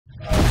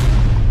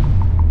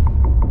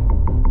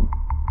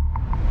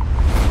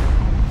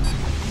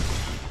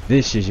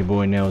This is your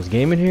boy Nails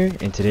Gaming here.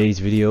 In today's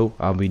video,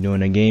 I'll be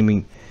doing a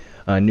gaming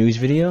news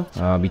video.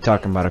 I'll be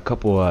talking about a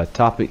couple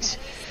topics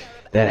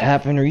that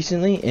happened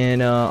recently,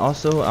 and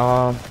also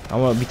I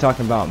want to be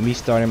talking about me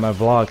starting my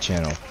vlog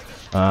channel.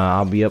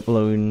 I'll be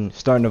starting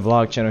the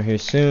vlog channel here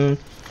soon,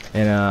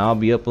 and I'll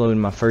be uploading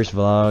my first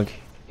vlog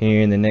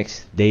here in the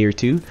next day or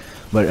two.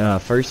 But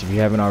first, if you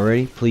haven't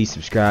already, please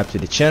subscribe to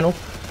the channel.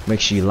 Make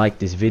sure you like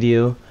this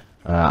video.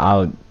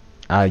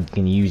 I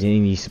can use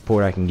any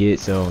support I can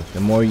get, so the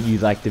more you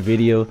like the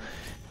video,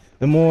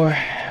 the more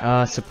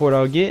support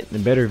I'll get, the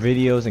better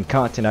videos and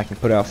content I can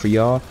put out for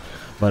y'all.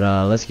 But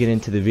let's get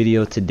into the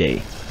video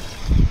today.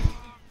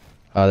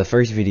 The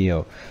first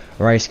video,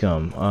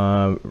 Ricegum.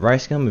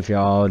 Ricegum, if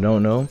y'all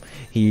don't know,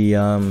 he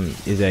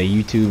is a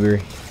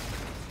YouTuber,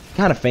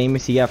 kind of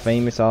famous. He got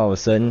famous all of a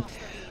sudden.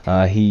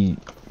 He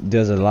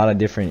does a lot of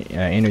different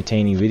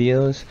entertaining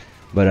videos.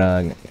 But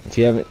if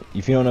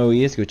you don't know who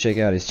he is, go check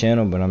out his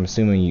channel. But I'm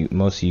assuming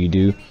most of you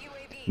do.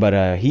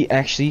 But he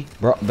actually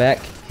brought back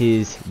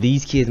his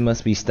 "These Kids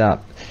Must Be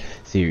Stopped"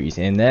 series,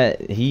 and that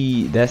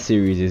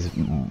series is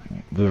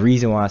the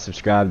reason why I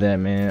subscribed to that,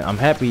 man. I'm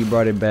happy he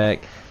brought it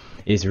back.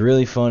 It's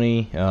really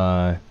funny.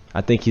 I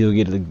think he'll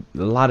get a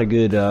lot of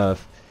good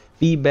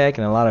feedback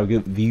and a lot of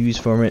good views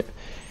from it.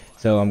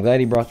 So I'm glad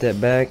he brought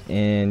that back.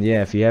 And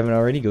yeah, if you haven't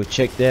already, go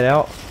check that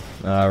out.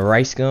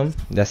 Ricegum,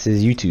 that's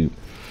his YouTube.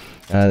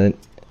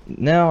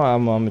 Now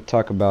I'm gonna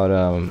talk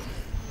about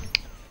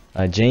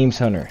James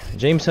Hunter.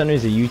 James Hunter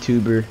is a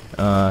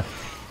YouTuber,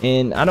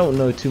 and I don't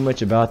know too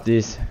much about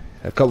this.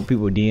 A couple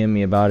people DM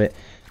me about it,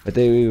 but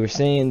they were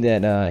saying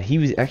that he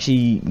was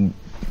actually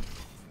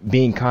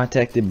being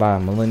contacted by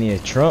Melania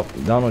Trump,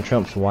 Donald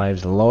Trump's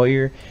wife's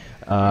lawyer,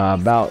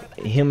 about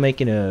him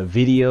making a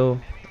video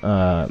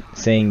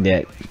saying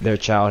that their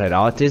child had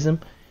autism.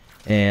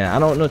 And I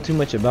don't know too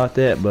much about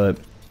that, but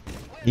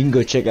you can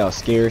go check out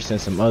Scarce and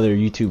some other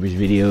YouTubers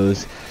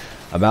videos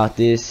about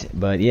this.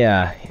 But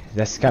yeah,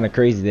 that's kind of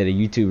crazy that a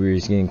YouTuber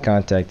is getting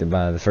contacted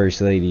by the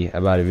First Lady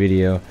about a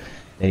video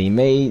that he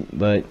made.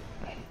 But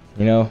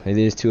you know, it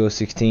is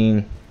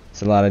 2016.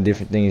 It's a lot of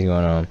different things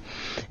going on.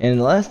 And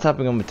the last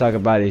topic I'm going to talk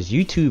about is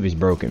YouTube is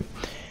broken.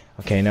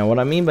 Okay, now what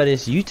I mean by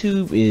this,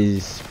 YouTube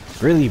is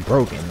really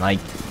broken. Like,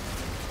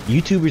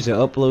 YouTubers are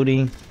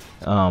uploading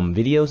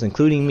videos,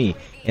 including me,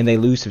 and they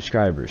lose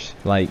subscribers.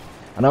 Like,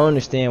 I don't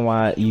understand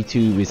why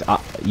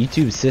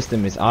YouTube's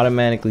system is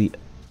automatically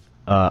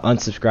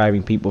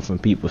unsubscribing people from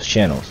people's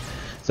channels.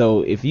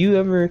 So if you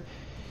ever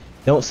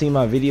don't see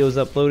my videos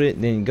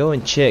uploaded, then go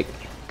and check,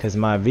 because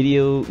my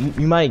video,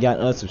 you might have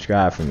gotten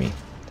unsubscribed from me.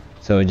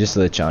 So just to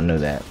let y'all know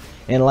that.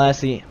 And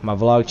lastly, my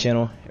vlog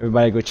channel.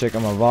 Everybody go check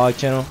out my vlog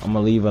channel. I'm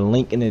gonna leave a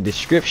link in the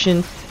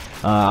description.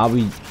 I'll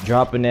be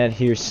dropping that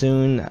here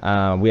soon.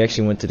 We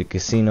actually went to the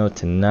casino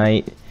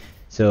tonight.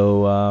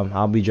 So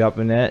I'll be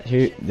dropping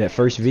that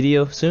first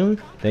video soon.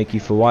 Thank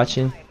you for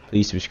watching.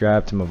 Please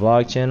subscribe to my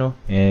vlog channel,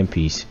 and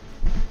peace.